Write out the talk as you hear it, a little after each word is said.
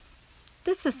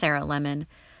This is Sarah Lemon,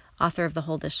 author of the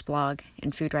Whole Dish blog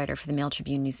and food writer for the Mail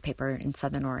Tribune newspaper in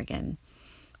Southern Oregon.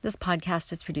 This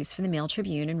podcast is produced for the Mail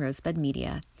Tribune and Rosebud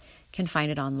Media. You can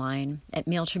find it online at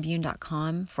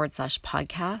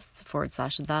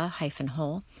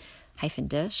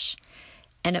mailtribune.com/podcast/the-whole-dish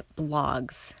and at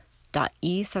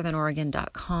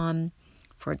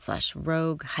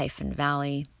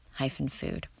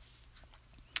blogs.esouthernoregon.com/rogue-valley-food.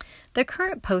 The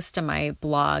current post on my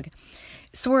blog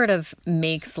sort of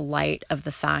makes light of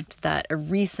the fact that a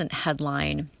recent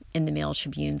headline in the Mail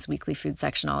Tribune's weekly food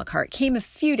section a la carte came a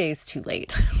few days too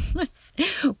late.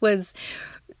 was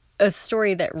a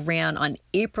story that ran on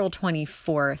April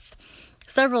 24th,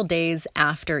 several days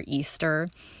after Easter,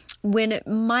 when it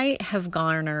might have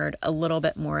garnered a little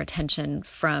bit more attention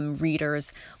from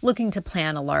readers looking to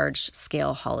plan a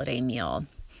large-scale holiday meal.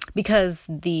 Because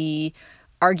the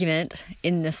argument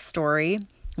in this story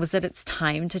was that it's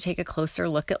time to take a closer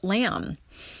look at lamb.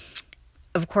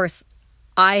 Of course,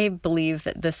 I believe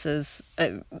that this is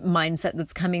a mindset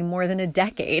that's coming more than a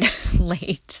decade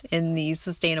late in the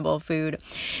sustainable food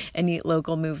and eat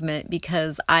local movement,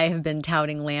 because I have been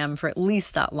touting lamb for at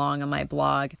least that long on my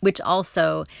blog, which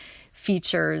also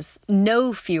features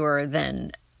no fewer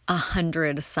than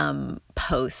 100 some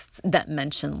posts that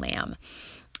mention lamb.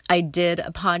 I did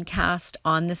a podcast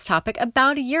on this topic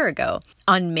about a year ago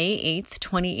on May 8th,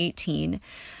 2018,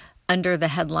 under the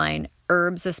headline,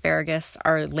 Herbs Asparagus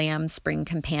Are Lamb Spring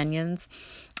Companions.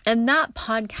 And that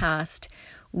podcast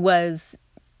was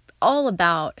all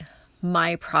about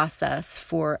my process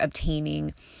for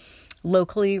obtaining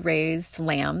locally raised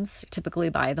lambs, typically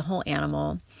by the whole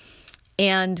animal,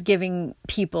 and giving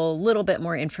people a little bit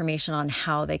more information on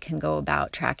how they can go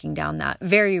about tracking down that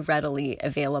very readily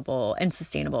available and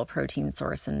sustainable protein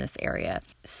source in this area.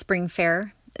 Spring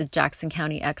Fair is Jackson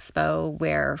County Expo,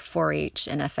 where 4-H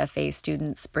and FFA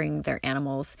students bring their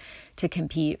animals to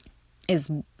compete,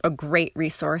 is a great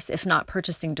resource, if not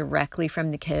purchasing directly from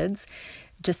the kids,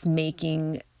 just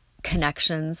making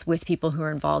connections with people who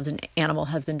are involved in animal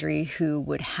husbandry who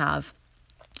would have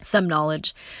some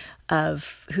knowledge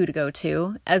of who to go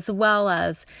to, as well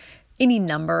as any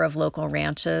number of local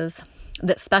ranches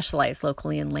that specialize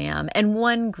locally in lamb. And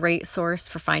one great source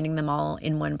for finding them all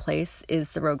in one place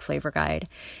is the Rogue Flavor Guide,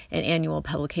 an annual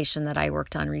publication that I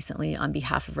worked on recently on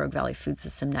behalf of Rogue Valley Food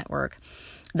System Network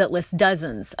that lists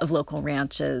dozens of local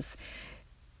ranches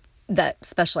that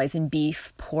specialize in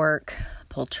beef, pork,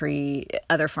 poultry,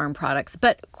 other farm products,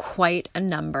 but quite a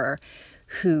number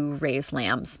who raise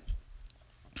lambs.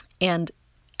 And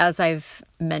as I've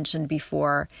mentioned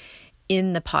before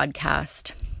in the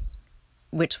podcast,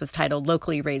 which was titled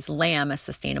Locally Raised Lamb, a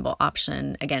Sustainable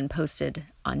Option, again posted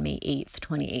on May 8th,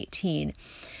 2018,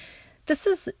 this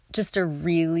is just a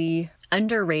really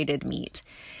underrated meat.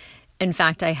 In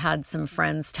fact, I had some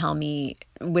friends tell me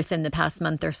within the past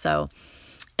month or so,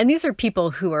 and these are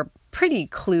people who are pretty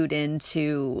clued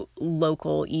into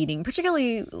local eating,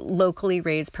 particularly locally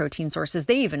raised protein sources.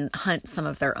 They even hunt some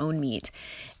of their own meat.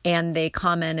 And they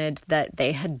commented that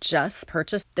they had just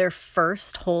purchased their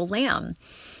first whole lamb.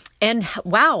 And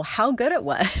wow, how good it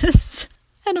was.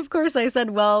 And of course I said,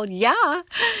 well, yeah,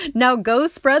 now go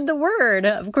spread the word.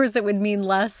 Of course it would mean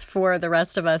less for the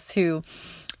rest of us who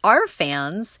are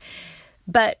fans.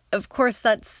 But of course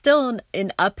that's still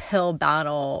an uphill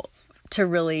battle to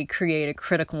really create a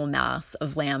critical mass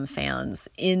of lamb fans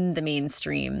in the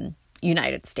mainstream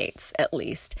United States, at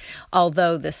least.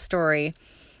 Although this story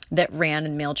that ran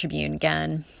in the Mail Tribune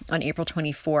again on April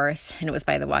 24th, and it was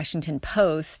by the Washington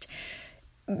Post,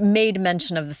 made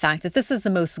mention of the fact that this is the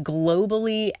most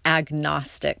globally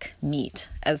agnostic meat,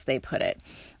 as they put it.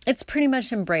 It's pretty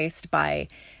much embraced by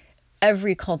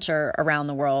every culture around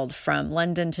the world, from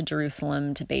London to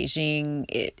Jerusalem to Beijing.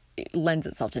 It lends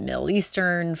itself to Middle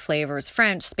Eastern flavors,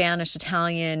 French, Spanish,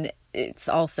 Italian. It's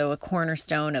also a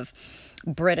cornerstone of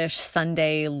British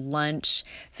Sunday lunch.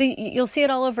 So you'll see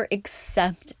it all over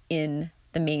except in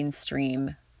the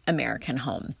mainstream American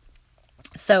home.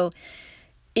 So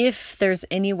if there's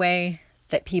any way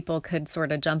that people could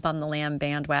sort of jump on the lamb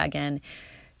bandwagon,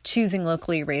 choosing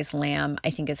locally raised lamb, I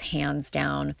think, is hands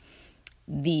down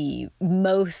the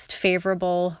most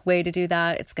favorable way to do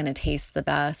that. It's going to taste the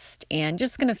best and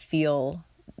just going to feel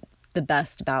the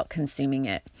best about consuming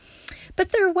it.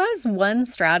 But there was one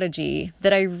strategy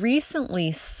that I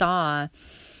recently saw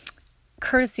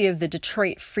courtesy of the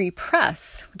Detroit Free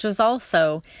Press, which was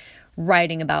also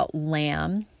writing about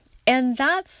lamb. And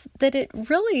that's that it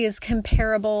really is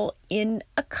comparable in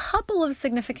a couple of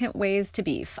significant ways to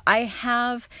beef. I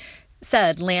have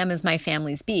said lamb is my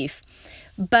family's beef,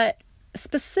 but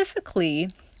specifically,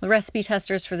 the recipe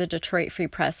testers for the Detroit Free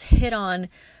Press hit on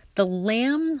the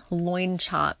lamb loin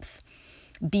chops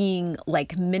being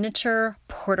like miniature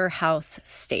porterhouse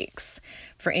steaks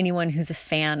for anyone who's a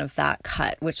fan of that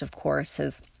cut, which of course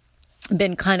has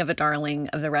been kind of a darling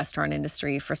of the restaurant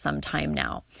industry for some time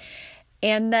now.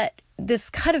 And that this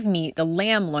cut of meat, the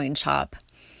lamb loin chop,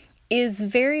 is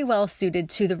very well suited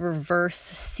to the reverse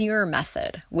sear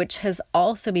method, which has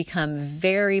also become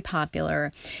very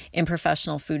popular in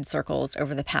professional food circles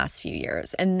over the past few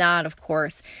years. And that, of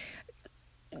course,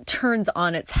 turns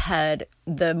on its head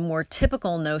the more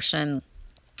typical notion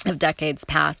of decades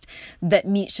past that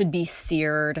meat should be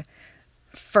seared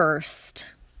first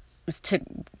to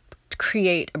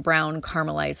create a brown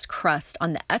caramelized crust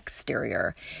on the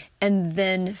exterior and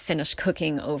then finish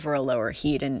cooking over a lower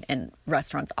heat. And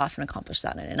restaurants often accomplish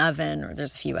that in an oven, or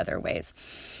there's a few other ways.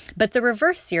 But the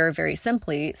reverse sear very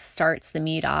simply starts the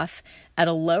meat off at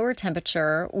a lower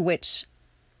temperature, which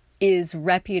is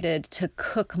reputed to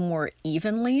cook more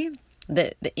evenly,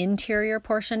 the interior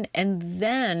portion, and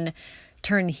then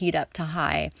turn the heat up to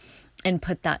high and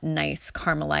put that nice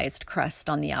caramelized crust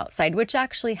on the outside, which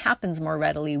actually happens more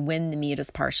readily when the meat is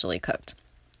partially cooked,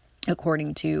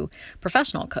 according to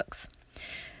professional cooks.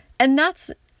 And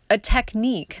that's a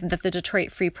technique that the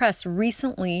Detroit Free Press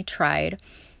recently tried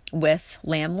with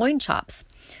lamb loin chops,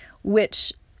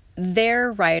 which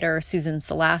their writer, Susan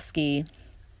Salaski,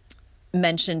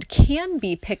 mentioned can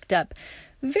be picked up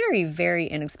very, very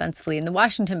inexpensively. And the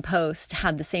Washington Post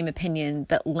had the same opinion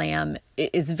that lamb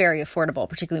is very affordable,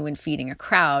 particularly when feeding a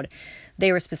crowd.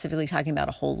 They were specifically talking about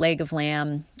a whole leg of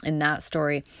lamb in that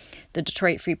story. The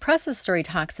Detroit Free Press's story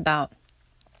talks about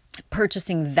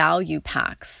purchasing value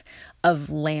packs of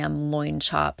lamb loin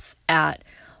chops at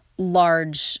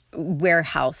large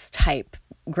warehouse type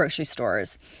grocery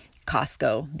stores,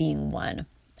 Costco being one.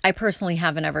 I personally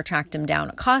haven't ever tracked them down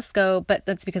at Costco, but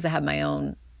that's because I have my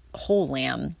own whole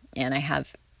lamb and I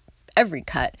have every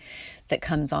cut that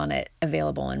comes on it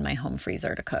available in my home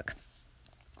freezer to cook.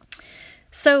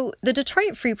 So the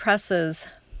Detroit Free Press's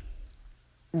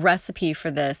recipe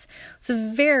for this, it's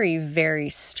a very, very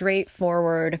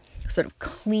straightforward, sort of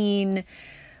clean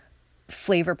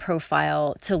flavor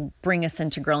profile to bring us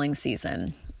into grilling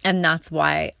season. And that's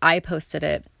why I posted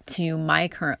it to my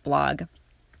current blog,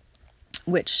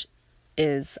 which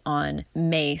is on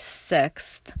May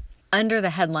 6th, under the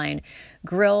headline,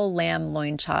 Grill Lamb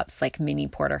Loin Chops Like Mini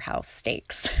Porterhouse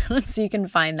Steaks. So you can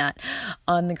find that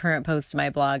on the current post to my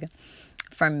blog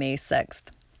from May 6th.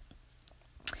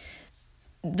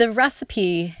 The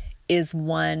recipe is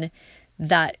one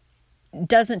that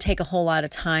doesn't take a whole lot of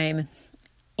time,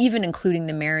 even including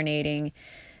the marinating.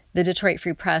 The Detroit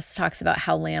Free Press talks about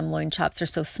how lamb loin chops are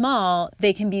so small,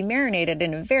 they can be marinated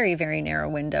in a very, very narrow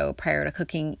window prior to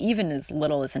cooking, even as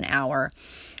little as an hour.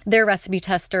 Their recipe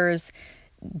testers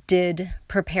did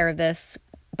prepare this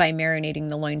by marinating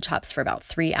the loin chops for about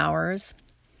 3 hours.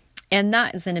 And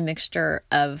that is in a mixture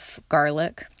of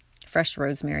garlic, fresh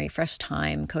rosemary, fresh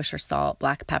thyme, kosher salt,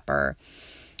 black pepper,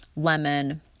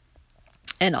 lemon,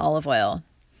 and olive oil.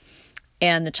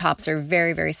 And the chops are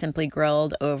very, very simply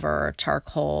grilled over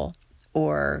charcoal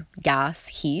or gas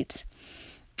heat.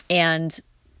 And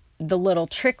the little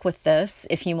trick with this,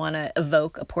 if you want to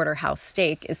evoke a porterhouse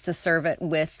steak, is to serve it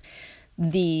with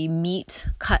the meat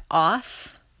cut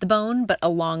off the bone, but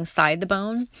alongside the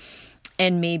bone,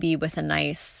 and maybe with a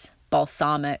nice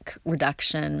balsamic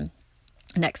reduction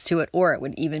next to it, or it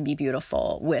would even be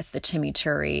beautiful with the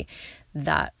chimichurri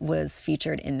that was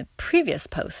featured in the previous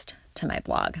post to my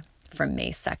blog from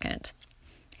May 2nd.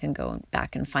 You can go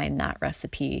back and find that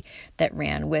recipe that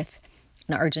ran with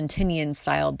an Argentinian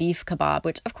style beef kebab,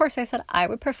 which of course I said I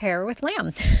would prepare with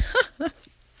lamb.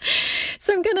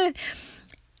 So I'm going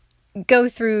to go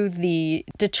through the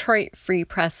Detroit Free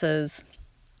Press's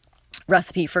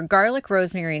recipe for garlic,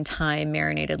 rosemary, and thyme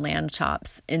marinated lamb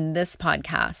chops in this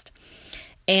podcast.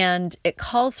 And it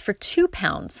calls for 2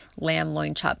 pounds lamb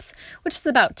loin chops, which is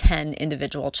about 10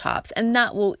 individual chops. And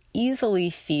that will easily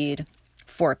feed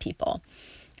 4 people,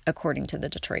 according to the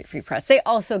Detroit Free Press. They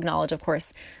also acknowledge, of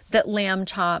course, that lamb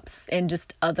chops and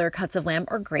just other cuts of lamb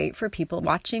are great for people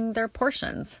watching their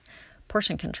portion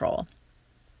control.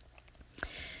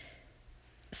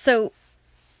 So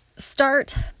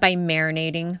start by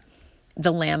marinating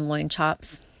the lamb loin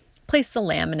chops. Place the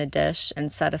lamb in a dish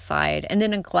and set aside, and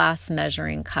then a glass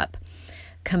measuring cup.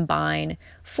 Combine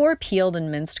 4 peeled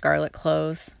and minced garlic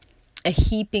cloves, a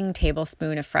heaping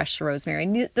tablespoon of fresh rosemary.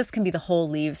 And this can be the whole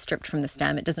leaf stripped from the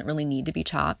stem. It doesn't really need to be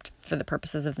chopped for the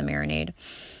purposes of the marinade.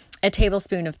 A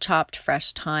tablespoon of chopped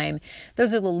fresh thyme.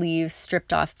 Those are the leaves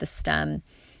stripped off the stem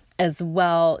as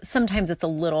well. Sometimes it's a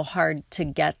little hard to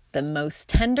get the most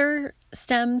tender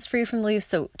stems free from the leaves,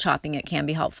 so chopping it can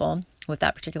be helpful with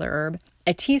that particular herb.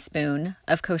 A teaspoon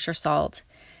of kosher salt,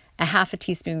 a half a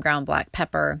teaspoon ground black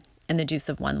pepper, and the juice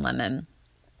of 1 lemon,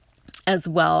 as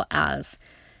well as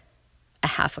a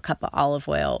half a cup of olive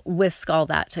oil. Whisk all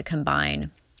that to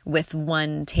combine with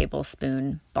 1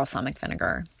 tablespoon balsamic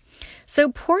vinegar.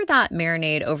 So pour that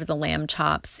marinade over the lamb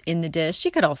chops in the dish.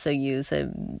 You could also use a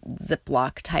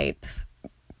Ziploc type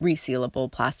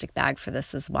resealable plastic bag for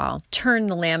this as well. Turn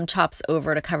the lamb chops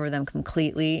over to cover them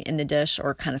completely in the dish,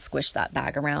 or kind of squish that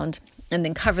bag around, and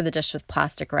then cover the dish with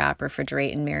plastic wrap,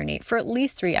 refrigerate, and marinate for at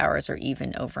least 3 hours or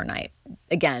even overnight.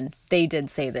 Again, they did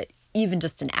say that even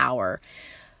just an hour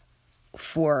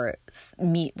for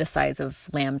meat the size of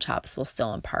lamb chops will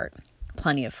still impart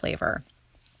plenty of flavor.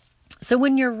 So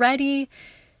when you're ready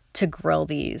to grill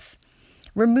these,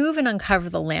 remove and uncover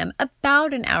the lamb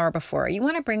about an hour before. You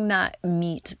want to bring that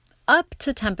meat up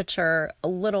to temperature a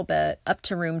little bit, up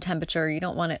to room temperature. You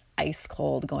don't want it ice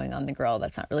cold going on the grill.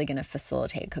 That's not really going to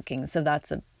facilitate cooking. So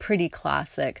that's a pretty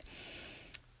classic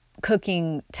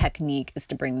cooking technique, is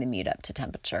to bring the meat up to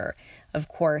temperature. Of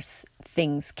course,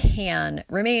 things can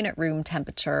remain at room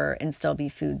temperature and still be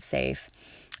food safe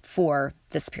for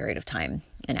this period of time,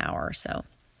 an hour or so.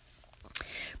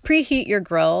 Preheat your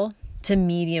grill to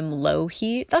medium-low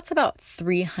heat. That's about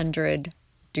 300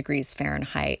 degrees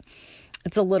Fahrenheit.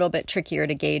 It's a little bit trickier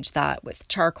to gauge that with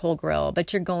charcoal grill,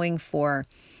 but you're going for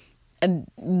a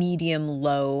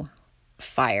medium-low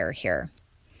fire here.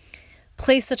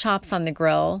 Place the chops on the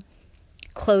grill,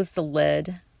 close the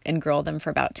lid, and grill them for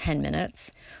about 10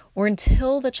 minutes, or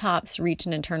until the chops reach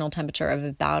an internal temperature of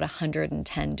about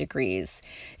 110 degrees.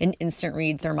 An instant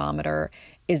read thermometer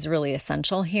is really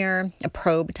essential here, a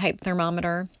probe type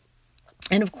thermometer.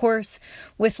 And of course,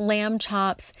 with lamb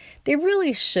chops, they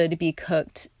really should be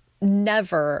cooked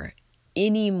never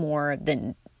any more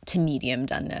than to medium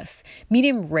doneness.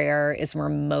 Medium rare is where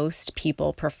most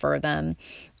people prefer them.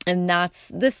 And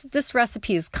that's this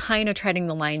recipe is kind of treading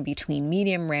the line between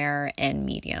medium rare and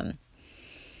medium.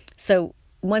 So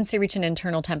once they reach an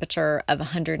internal temperature of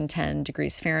 110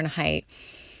 degrees Fahrenheit,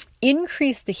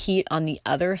 increase the heat on the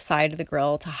other side of the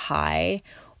grill to high,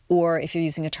 or if you're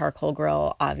using a charcoal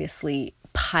grill, obviously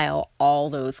pile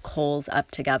all those coals up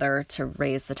together to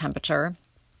raise the temperature,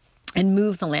 and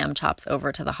move the lamb chops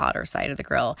over to the hotter side of the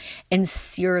grill and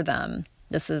sear them.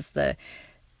 This is the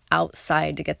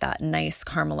outside to get that nice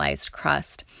caramelized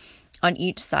crust on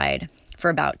each side for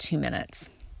about 2 minutes.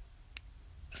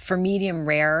 For medium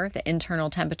rare, the internal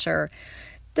temperature,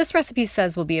 this recipe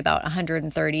says will be about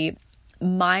 130.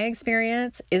 My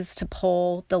experience is to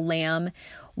pull the lamb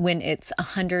when it's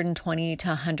 120 to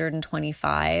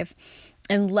 125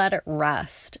 and let it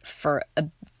rest for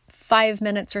 5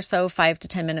 minutes or so, 5 to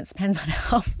 10 minutes, depends on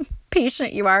how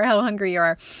patient you are, how hungry you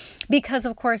are. Because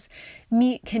of course,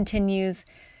 meat continues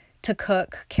to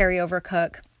cook, carry over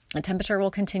cook. The temperature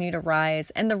will continue to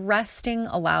rise, and the resting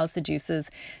allows the juices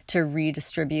to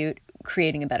redistribute,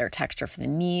 creating a better texture for the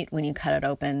meat. When you cut it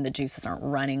open, the juices aren't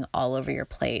running all over your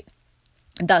plate.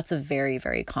 That's a very,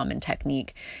 very common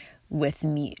technique with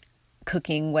meat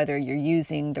cooking, whether you're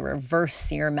using the reverse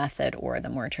sear method or the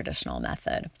more traditional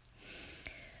method.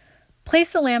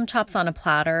 Place the lamb chops on a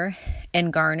platter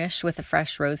and garnish with a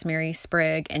fresh rosemary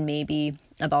sprig and maybe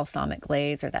a balsamic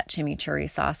glaze or that chimichurri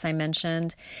sauce I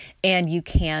mentioned. And you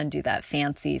can do that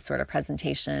fancy sort of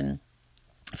presentation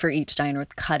for each diner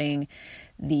with cutting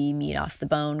the meat off the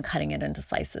bone, cutting it into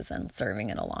slices and serving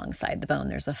it alongside the bone.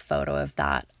 There's a photo of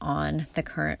that on the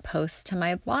current post to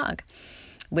my blog,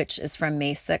 which is from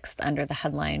May 6th under the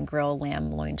headline Grill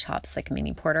Lamb Loin Chops Like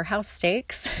Mini Porterhouse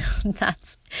Steaks.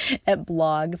 That's at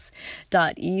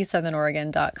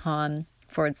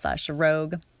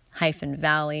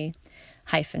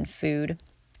blogs.esouthernoregon.com/rogue-valley-food.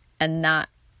 And that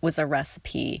was a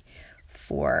recipe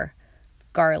for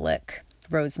garlic,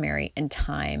 rosemary, and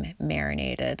thyme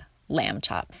marinated lamb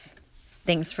chops.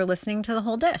 Thanks for listening to The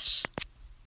Whole Dish.